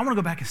that to where I want to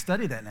go back and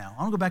study that now.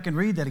 I want to go back and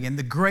read that again.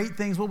 The great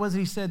things, what was it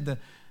he said?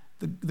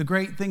 The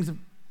great things of...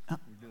 We're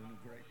doing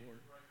a great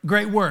work.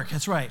 Great work,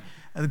 that's right.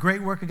 The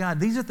great work of God.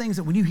 These are things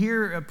that when you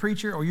hear a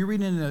preacher or you're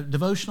reading in a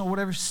devotional or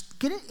whatever,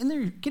 get it in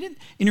there, get it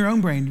in your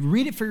own brain.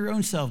 Read it for your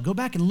own self. Go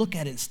back and look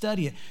at it and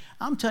study it.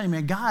 I'm telling you,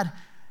 man, God,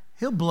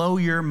 he'll blow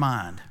your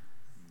mind.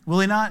 Will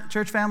he not,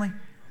 church family?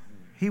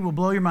 He will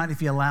blow your mind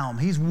if you allow him.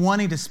 He's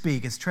wanting to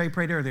speak. As Trey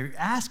prayed earlier,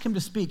 ask him to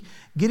speak.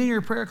 Get in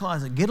your prayer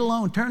closet. Get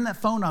alone. Turn that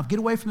phone off. Get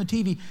away from the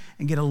TV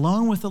and get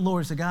alone with the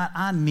Lord. Say, God,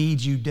 I need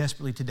you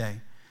desperately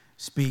today.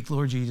 Speak,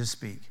 Lord Jesus,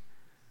 speak.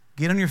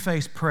 Get on your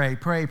face. Pray,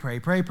 pray, pray,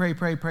 pray, pray,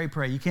 pray, pray,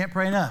 pray. You can't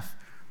pray enough.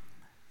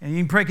 And you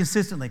can pray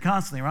consistently,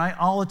 constantly, right?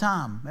 All the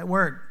time. At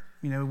work,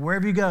 you know,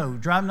 wherever you go,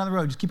 driving down the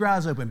road, just keep your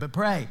eyes open. But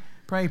pray,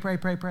 pray, pray,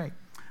 pray, pray.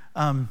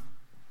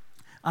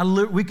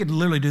 We could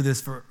literally do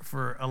this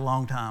for a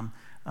long time.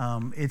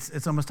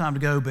 It's almost time to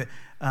go, but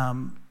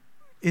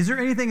is there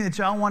anything that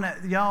y'all want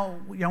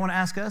to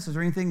ask us? Is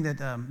there anything that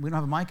we don't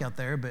have a mic out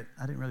there? But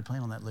I didn't really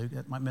plan on that, Luke.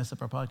 That might mess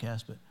up our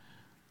podcast.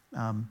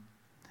 But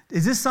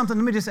is this something?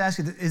 Let me just ask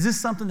you: is this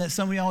something that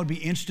some of y'all would be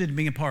interested in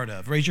being a part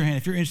of? Raise your hand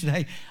if you're interested.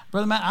 Hey,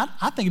 Brother Matt,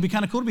 I think it'd be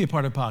kind of cool to be a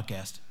part of a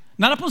podcast.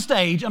 Not up on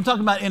stage. I'm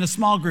talking about in a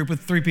small group with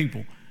 3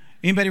 people.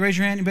 Anybody raise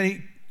your hand?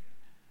 Anybody?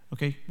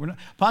 Okay, we're not.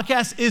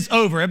 Podcast is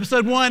over.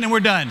 Episode 1, and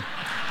we're done.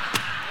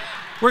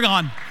 We're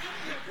gone.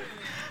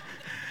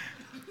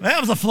 That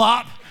was a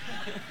flop.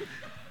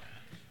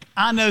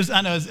 I know,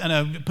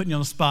 putting you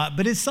on the spot,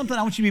 but it's something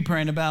I want you to be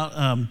praying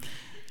about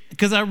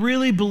because I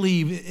really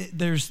believe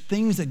there's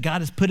things that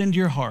God has put into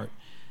your heart,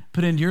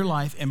 put into your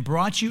life, and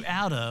brought you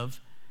out of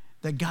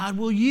that God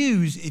will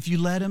use if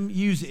you let him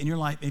use it in your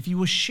life. If you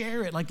will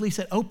share it, like Lee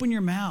said, open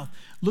your mouth,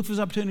 look for those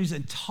opportunities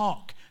and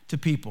talk to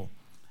people.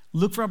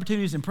 Look for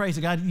opportunities and pray.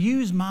 So God,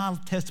 use my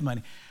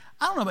testimony.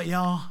 I don't know about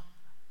y'all.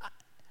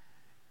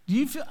 Do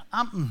you feel...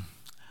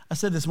 I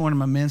said this morning in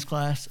my men's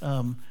class,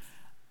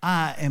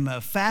 I am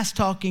a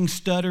fast-talking,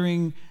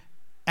 stuttering,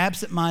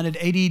 absent-minded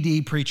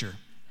ADD preacher.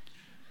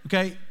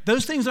 Okay?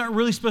 Those things aren't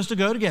really supposed to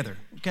go together.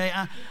 Okay?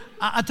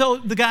 I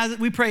told the guys that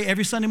we pray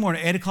every Sunday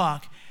morning at 8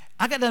 o'clock.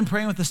 I got done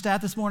praying with the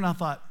staff this morning. I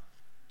thought,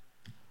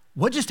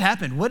 what just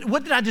happened?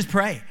 What did I just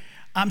pray?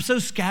 I'm so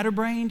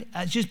scatterbrained.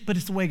 But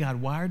it's the way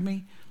God wired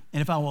me.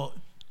 And if I will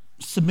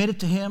submit it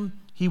to him,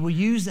 he will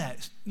use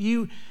that.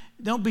 You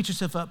don't beat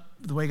yourself up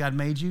the way God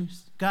made you.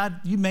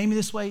 God, you made me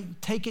this way.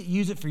 Take it,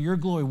 use it for your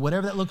glory,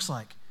 whatever that looks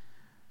like.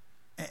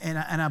 And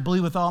I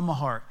believe with all my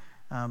heart,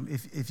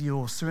 if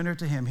you'll surrender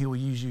to him, he will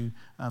use you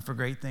for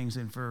great things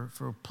and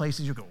for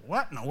places you go,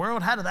 what in the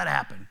world? How did that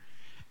happen?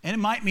 And it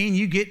might mean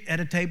you get at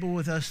a table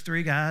with us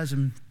 3 guys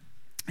and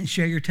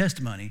share your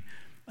testimony.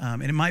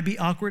 And it might be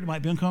awkward. It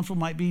might be uncomfortable.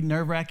 It might be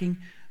nerve-wracking.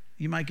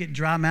 You might get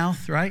dry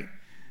mouth, right?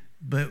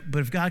 But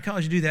if God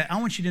calls you to do that, I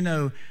want you to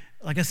know,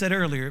 like I said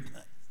earlier,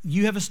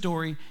 you have a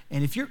story.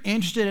 And if you're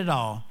interested at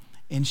all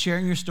in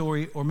sharing your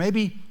story, or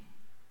maybe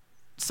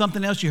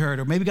something else you heard,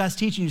 or maybe God's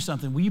teaching you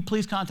something, will you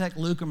please contact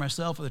Luke or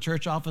myself or the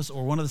church office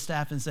or one of the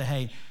staff and say,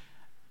 hey,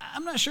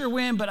 I'm not sure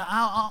when, but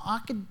I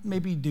could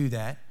maybe do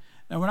that.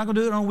 Now, we're not going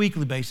to do it on a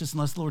weekly basis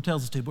unless the Lord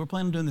tells us to, but we're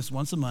planning on doing this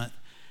once a month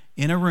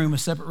in a room, a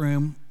separate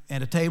room,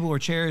 at a table or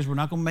chairs. We're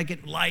not going to make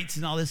it lights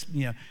and all this,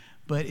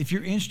 But if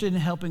you're interested in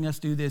helping us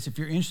do this, if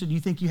you're interested, you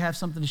think you have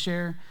something to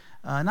share,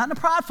 not in a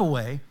prideful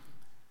way,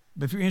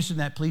 but if you're interested in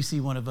that, please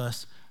see one of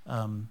us,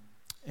 and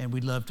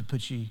we'd love to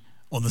put you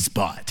on the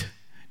spot.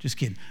 Just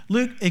kidding.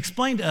 Luke,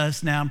 explain to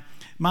us now,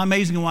 my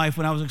amazing wife,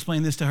 when I was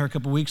explaining this to her a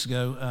couple weeks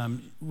ago,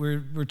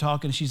 we're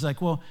talking, and she's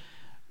like, well,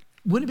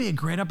 wouldn't it be a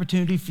great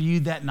opportunity for you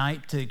that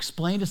night to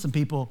explain to some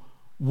people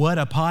what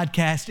a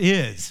podcast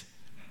is?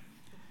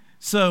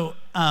 So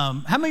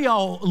how many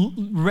of y'all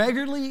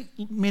regularly,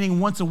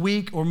 meaning once a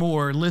week or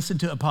more, listen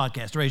to a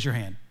podcast? Raise your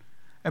hand.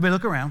 Everybody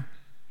look around.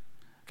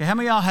 Okay, how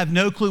many of y'all have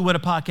no clue what a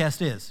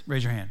podcast is?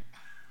 Raise your hand.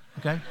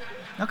 Okay?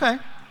 Okay.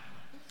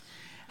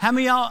 How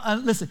many of y'all,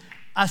 listen,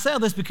 I say all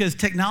this because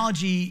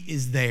technology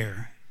is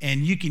there,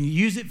 and you can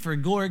use it for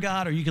glory of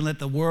God, or you can let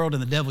the world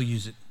and the devil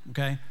use it,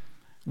 okay?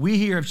 We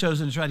here have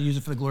chosen to try to use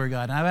it for the glory of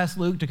God. And I've asked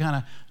Luke to kind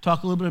of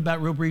talk a little bit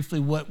about, real briefly,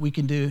 what we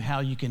can do,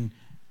 how you can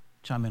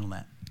chime in on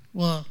that.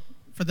 Well,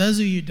 for those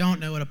of you who don't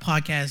know what a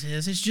podcast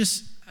is, it's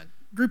just a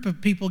group of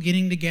people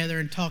getting together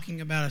and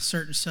talking about a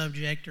certain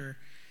subject. Or,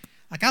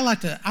 like,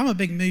 I'm a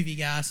big movie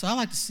guy, so I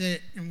like to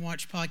sit and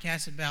watch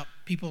podcasts about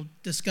people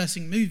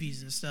discussing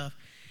movies and stuff.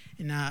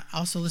 And I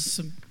also listen to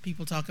some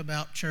people talk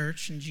about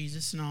church and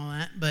Jesus and all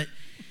that. But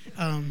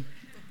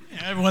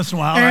every once in a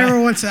while,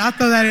 every once, I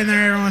throw that in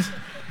there every once.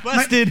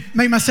 Busted.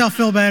 Make myself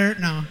feel better.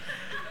 No,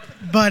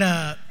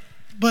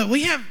 but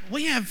we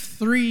have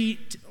three.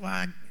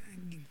 Well,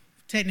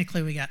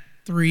 technically, we got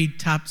three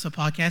types of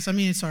podcasts. I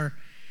mean, it's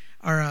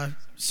our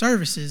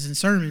services and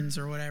sermons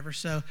or whatever.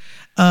 So,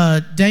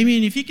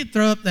 Damien, if you could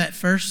throw up that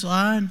first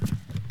slide.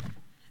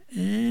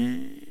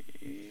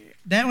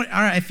 That one.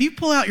 All right. If you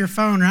pull out your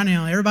phone right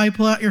now, everybody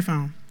pull out your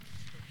phone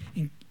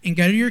and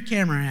go to your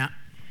camera app.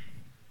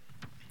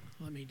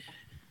 Let me do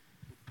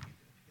it.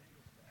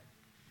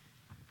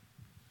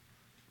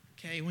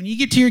 Okay. When you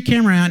get to your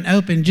camera out and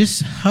open,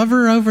 just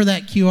hover over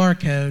that QR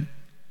code,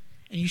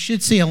 and you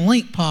should see a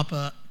link pop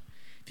up.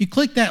 If you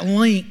click that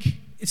link,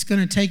 it's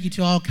going to take you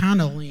to all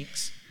kind of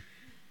links.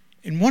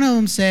 And one of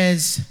them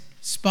says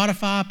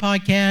Spotify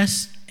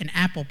podcasts and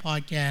Apple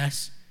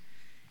podcasts.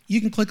 You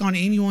can click on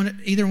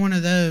either one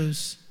of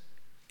those,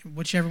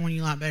 whichever one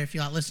you like better. If you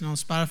like listening on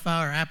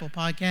Spotify or Apple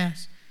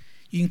Podcasts,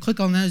 you can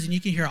click on those and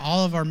you can hear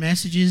all of our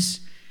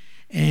messages.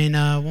 And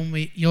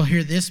you'll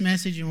hear this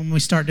message, and when we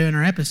start doing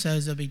our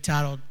episodes, they'll be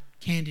titled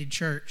Candid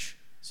Church.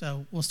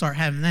 So we'll start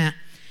having that.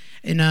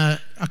 And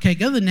okay,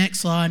 go to the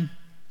next slide.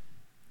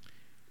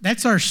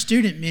 That's our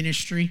student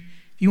ministry.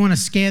 If you want to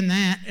scan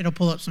that, it'll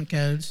pull up some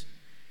codes.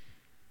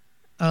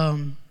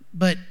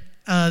 But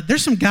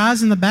there's some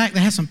guys in the back that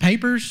have some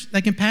papers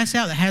they can pass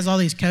out that has all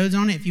these codes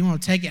on it if you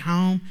want to take it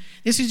home.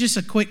 This is just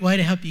a quick way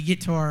to help you get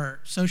to our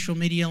social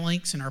media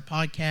links and our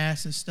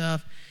podcasts and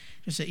stuff,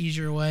 just an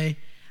easier way.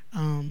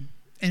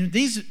 And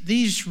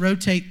these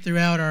rotate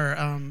throughout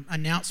our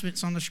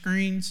announcements on the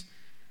screens.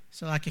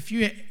 So, like, if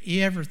you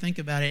ever think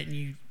about it and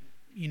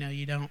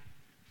you don't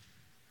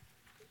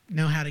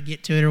know how to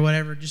get to it or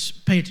whatever,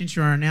 just pay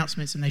attention to our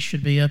announcements and they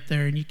should be up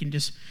there, and you can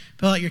just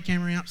pull out your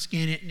camera out,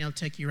 scan it, and it'll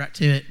take you right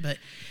to it. But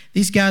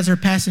these guys are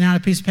passing out a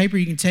piece of paper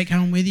you can take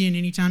home with you, and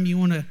anytime you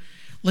want to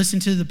listen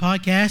to the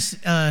podcast,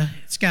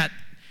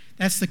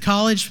 that's the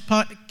college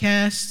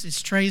podcast.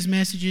 It's Trey's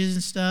messages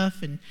and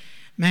stuff, and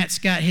Matt's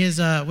got his,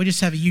 we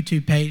just have a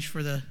YouTube page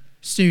for the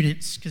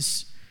students,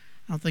 because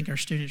I don't think our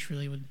students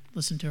really would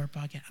listen to our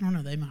podcast. I don't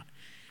know, they might.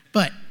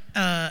 But,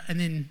 and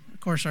then, of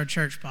course, our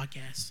church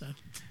podcast, so.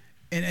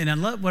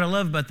 And what I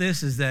love about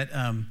this is that,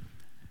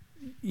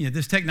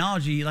 this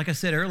technology, like I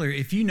said earlier,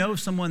 if you know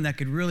someone that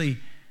could really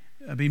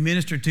be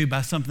ministered to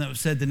by something that was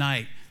said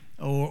tonight,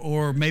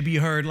 or maybe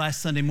you heard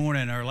last Sunday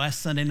morning or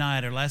last Sunday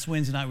night or last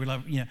Wednesday night,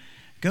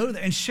 go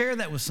there and share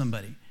that with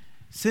somebody.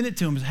 Send it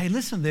to them. Hey,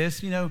 listen to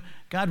this.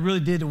 God really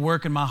did a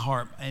work in my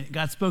heart, and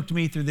God spoke to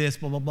me through this,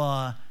 blah, blah,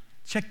 blah.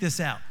 Check this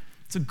out.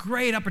 It's a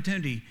great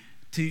opportunity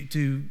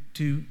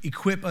to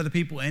equip other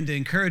people and to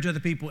encourage other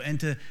people and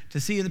to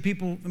see other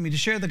people, to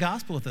share the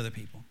gospel with other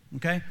people,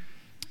 okay?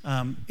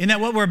 Isn't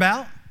that what we're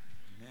about?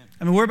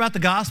 Amen. We're about the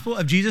gospel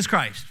of Jesus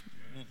Christ.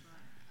 Amen.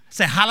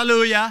 Say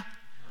hallelujah.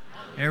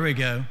 There we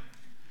go.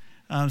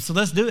 So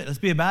let's do it. Let's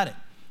be about it.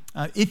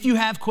 If you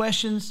have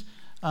questions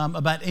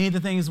about any of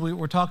the things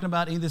we're talking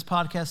about, any of this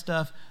podcast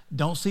stuff,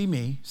 don't see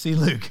me, see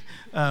Luke.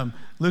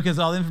 Luke has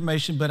all the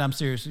information, but I'm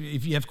serious.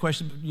 If you have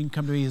questions, you can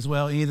come to me as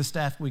well. Any of the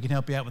staff, we can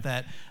help you out with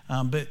that.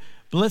 But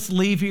let's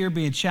leave here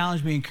being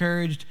challenged, being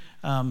encouraged.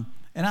 And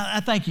I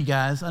thank you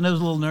guys. I know it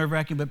was a little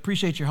nerve-wracking, but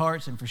appreciate your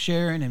hearts and for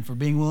sharing and for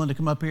being willing to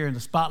come up here in the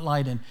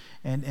spotlight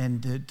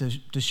and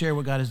to share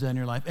what God has done in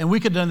your life. And we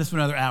could have done this for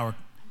another hour,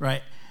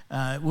 right?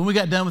 When we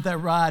got done with that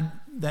ride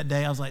that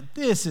day, I was like,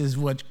 this is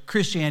what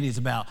Christianity is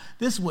about.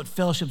 This is what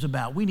fellowship's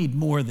about. We need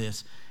more of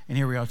this. And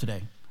here we are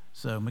today.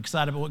 So I'm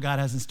excited about what God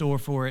has in store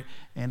for it.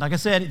 And like I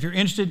said, if you're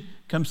interested,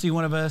 come see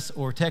one of us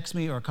or text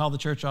me or call the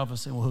church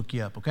office and we'll hook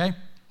you up, okay?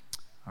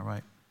 All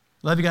right.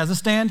 Love you guys. Let's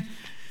stand.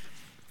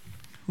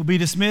 We'll be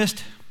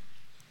dismissed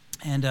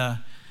and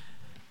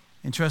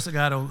trust that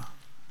God will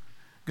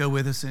go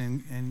with us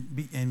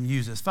and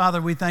use us.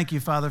 Father, we thank you,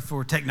 Father,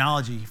 for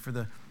technology, for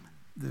the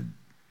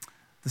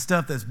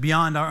stuff that's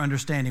beyond our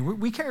understanding.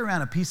 We carry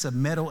around a piece of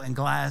metal and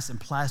glass and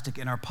plastic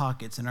in our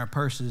pockets and our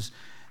purses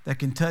that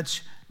can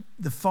touch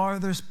the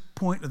farthest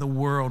point of the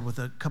world with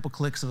a couple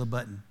clicks of a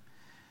button.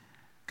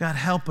 God,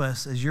 help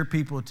us as your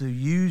people to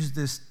use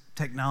this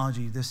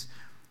technology, this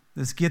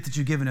gift that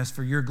you've given us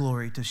for your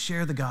glory, to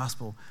share the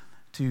gospel,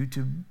 to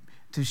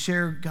to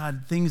share,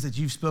 God, things that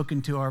you've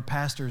spoken to our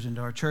pastors and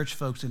to our church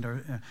folks and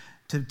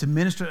to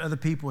minister to other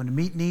people and to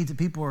meet needs that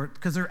people are,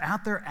 because they're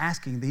out there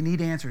asking, they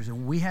need answers,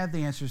 and we have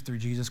the answers through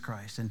Jesus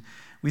Christ. And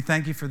we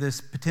thank you for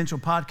this potential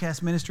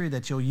podcast ministry,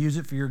 that you'll use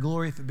it for your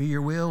glory, if it be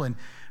your will. And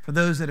for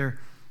those that are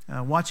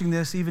watching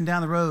this, even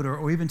down the road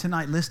or even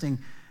tonight listening,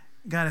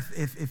 God,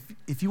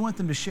 if you want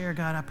them to share,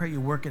 God, I pray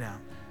you work it out.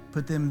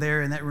 Put them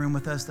there in that room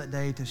with us that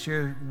day to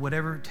share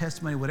whatever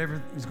testimony,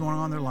 whatever is going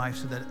on in their life,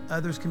 so that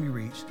others can be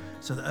reached,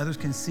 so that others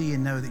can see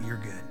and know that you're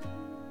good.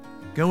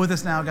 Go with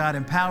us now, God.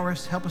 Empower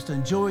us. Help us to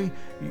enjoy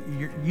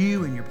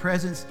you and your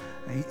presence,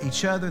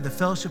 each other, the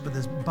fellowship of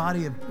this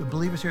body of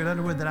believers here at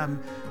Underwood that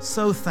I'm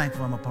so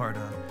thankful I'm a part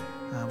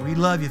of. We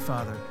love you,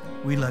 Father.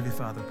 We love you,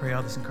 Father. Pray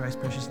all this in Christ's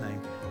precious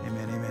name.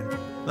 Amen,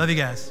 amen. Love you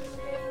guys.